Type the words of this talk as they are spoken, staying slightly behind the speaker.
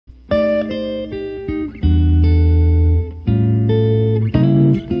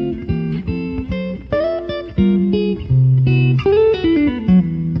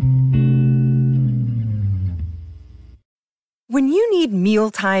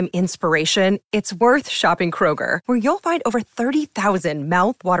mealtime inspiration, it's worth shopping Kroger, where you'll find over 30,000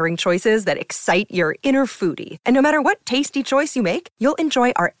 mouth-watering choices that excite your inner foodie. And no matter what tasty choice you make, you'll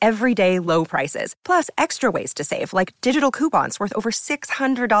enjoy our everyday low prices, plus extra ways to save, like digital coupons worth over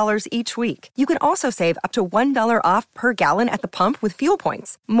 $600 each week. You can also save up to $1 off per gallon at the pump with fuel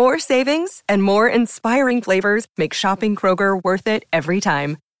points. More savings and more inspiring flavors make shopping Kroger worth it every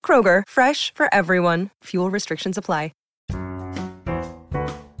time. Kroger, fresh for everyone. Fuel restrictions apply.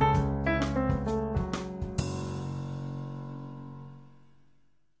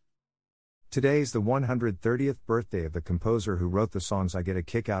 Today is the 130th birthday of the composer who wrote the songs I Get a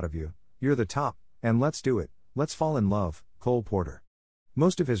Kick Out of You, You're the Top, and Let's Do It, Let's Fall in Love, Cole Porter.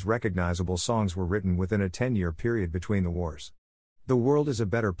 Most of his recognizable songs were written within a 10-year period between the wars. The world is a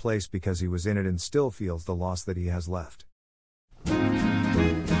better place because he was in it and still feels the loss that he has left.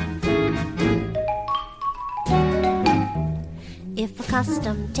 If a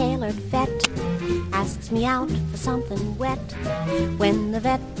custom-tailored vet asks me out for something wet, when the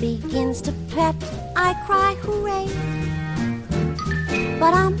vet begins to pet, I cry hooray.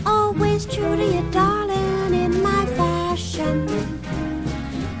 But I'm always true to you, darling, in my fashion.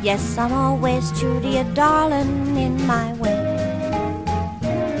 Yes, I'm always true to you, darling, in my way.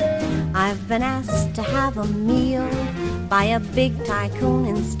 I've been asked to have a meal by a big tycoon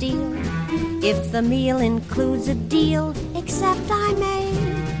in steel. If the meal includes a deal, except I may.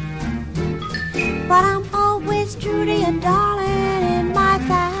 But I'm always true to you, darling, in my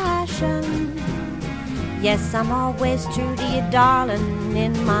fashion. Yes, I'm always true to you, darling,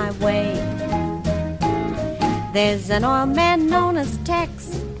 in my way. There's an oil man known as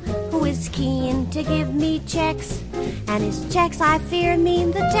Tex, who is keen to give me checks. And his checks, I fear, mean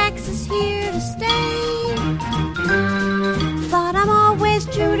the Tex is here to stay. But I'm always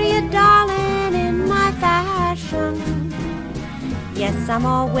true to you, darling, in my fashion. Yes, I'm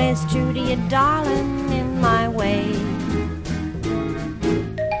always true to you, darling, in my way.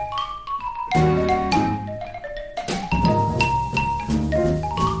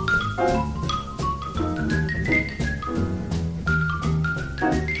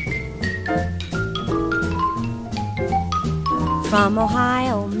 From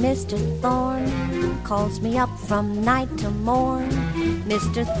Ohio, Mr. Thorne calls me up from night to morn.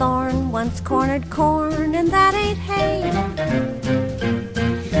 Mr. Thorne once cornered corn, and that ain't hay.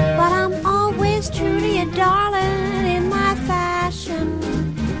 But I'm always true to you, darling, in my fashion.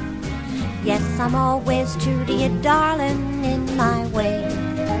 Yes, I'm always true to you, darling, in my way.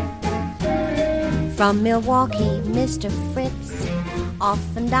 From Milwaukee, Mr. Fritz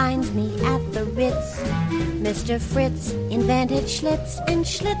often dines me at the Ritz. Mr. Fritz invented Schlitz, and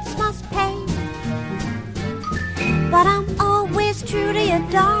Schlitz must pay. But I'm always true to you,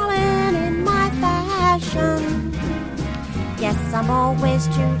 darling, in my fashion. Yes, I'm always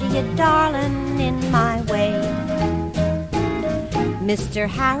true to you, darling, in my way. Mr.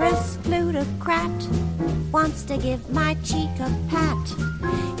 Harris, plutocrat, wants to give my cheek a pat.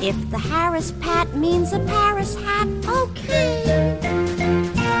 If the Harris pat means a Paris hat, okay.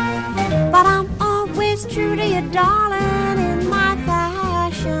 But I'm always true to you, darling, in my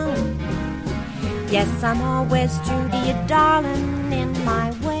fashion. Yes, I'm always true to you, darling, in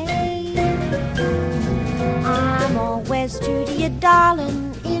my way. I'm always true to you,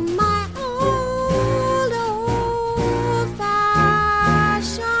 darling, in my old-fashioned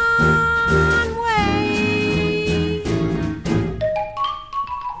way.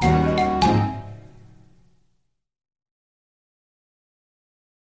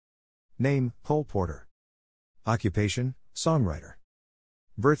 Name, Cole Porter. Occupation, songwriter.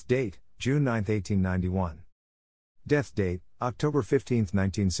 Birth date, June 9, 1891. Death date, October 15,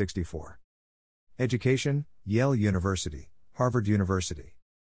 1964. Education, Yale University, Harvard University.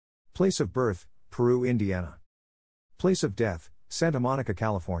 Place of birth, Peru, Indiana. Place of death, Santa Monica,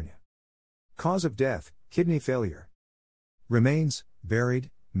 California. Cause of death, kidney failure. Remains, buried,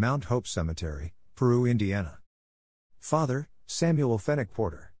 Mount Hope Cemetery, Peru, Indiana. Father, Samuel Fenwick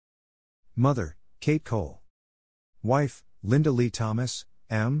Porter. Mother, Kate Cole. Wife, Linda Lee Thomas,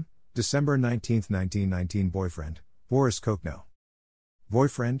 M., December 19, 1919. Boyfriend, Boris Kokno.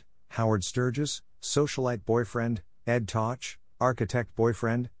 Boyfriend, Howard Sturgis. Socialite boyfriend, Ed Toch. Architect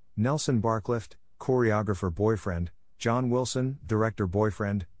boyfriend, Nelson Barclift. Choreographer boyfriend, John Wilson. Director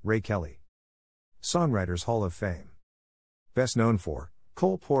boyfriend, Ray Kelly. Songwriters Hall of Fame. Best known for,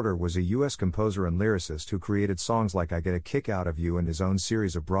 Cole Porter was a U.S. composer and lyricist who created songs like I Get a Kick Out of You and his own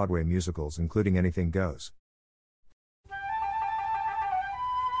series of Broadway musicals including Anything Goes.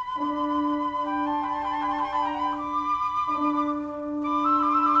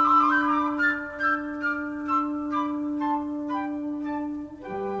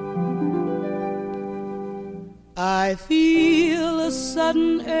 I feel a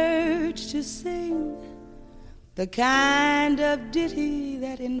sudden urge to sing the kind of ditty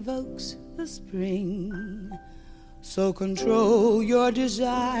that invokes the spring. So control your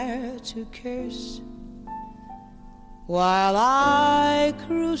desire to curse while I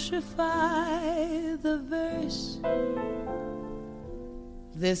crucify the verse.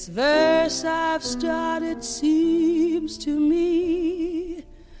 This verse I've started seems to me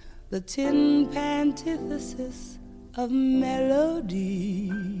the tin antithesis of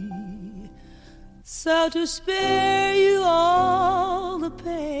melody. So to spare you all the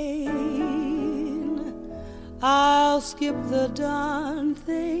pain, I'll skip the darn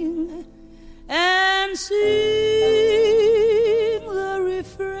thing and sing the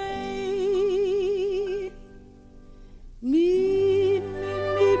refrain. Me,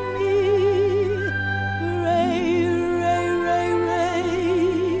 me, me, ray, ray, ray,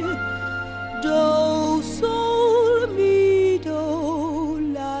 ray, do, sol, mi,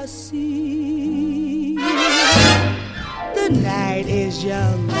 do, la, si. The night is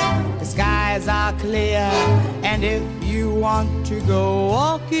young, the skies are clear, and if you want to go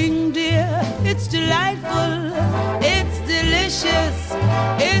walking, dear, it's delightful, it's delicious,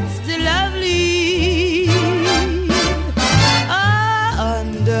 it's lovely. I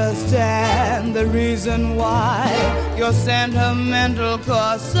understand the reason why you're sentimental,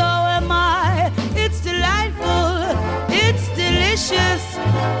 'cause so am I. It's delightful, it's delicious,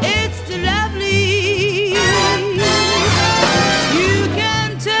 it's lovely. You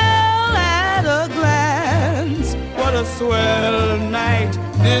can tell at a glance what a swell night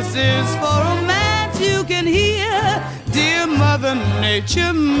this is for romance. You can hear dear Mother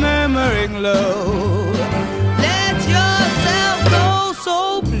Nature murmuring low. Let yourself go,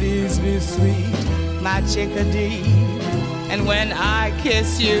 so please be sweet, my chickadee. And when I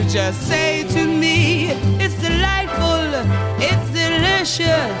kiss you, just say to me, it's delightful, it's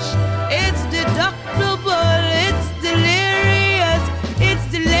delicious, it's deductible, it's delirious, it's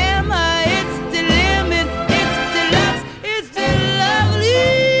dilemma, it's delimit, it's deluxe, it's delovely.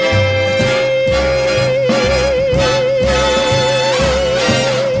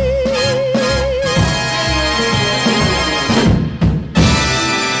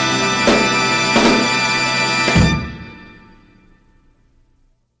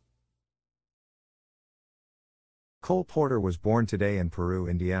 Cole Porter was born today in Peru,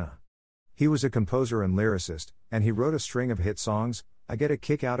 Indiana. He was a composer and lyricist, and he wrote a string of hit songs: I Get a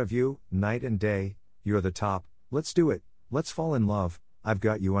Kick Out of You, Night and Day, You're the Top, Let's Do It, Let's Fall in Love, I've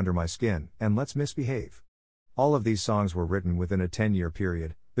Got You Under My Skin, and Let's Misbehave. All of these songs were written within a 10-year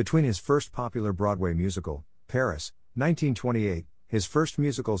period, between his first popular Broadway musical, Paris, 1928, his first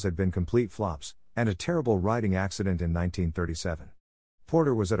musicals had been complete flops, and a terrible riding accident in 1937.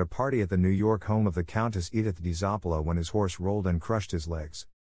 Porter was at a party at the New York home of the Countess Edith de Zoppolo when his horse rolled and crushed his legs.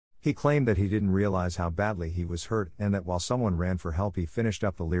 He claimed that he didn't realize how badly he was hurt and that while someone ran for help he finished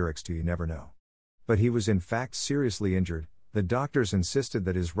up the lyrics to You Never Know. But he was in fact seriously injured. The doctors insisted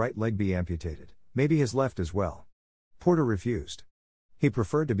that his right leg be amputated, maybe his left as well. Porter refused. He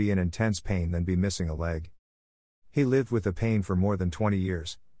preferred to be in intense pain than be missing a leg. He lived with the pain for more than 20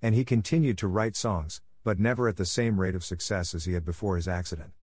 years, and he continued to write songs, but never at the same rate of success as he had before his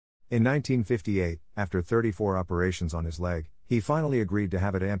accident. In 1958, after 34 operations on his leg, he finally agreed to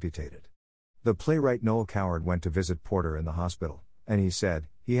have it amputated. The playwright Noel Coward went to visit Porter in the hospital, and he said,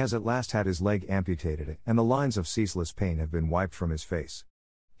 he has at last had his leg amputated and the lines of ceaseless pain have been wiped from his face.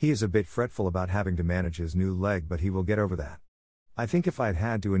 He is a bit fretful about having to manage his new leg, but he will get over that. I think if I'd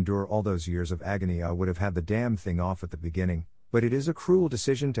had to endure all those years of agony I would have had the damn thing off at the beginning, but it is a cruel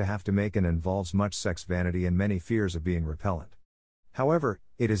decision to have to make and involves much sex vanity and many fears of being repellent. However,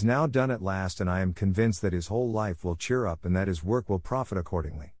 it is now done at last and I am convinced that his whole life will cheer up and that his work will profit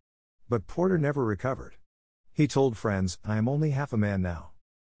accordingly. But Porter never recovered. He told friends, I am only half a man now.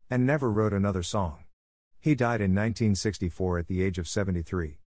 And never wrote another song. He died in 1964 at the age of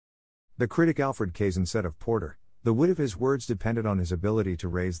 73. The critic Alfred Kazin said of Porter, the wit of his words depended on his ability to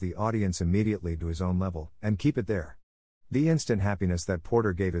raise the audience immediately to his own level, and keep it there. The instant happiness that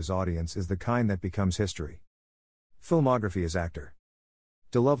Porter gave his audience is the kind that becomes history. Filmography as actor.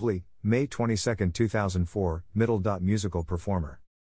 DeLovely, May 22, 2004, Middle. Musical performer.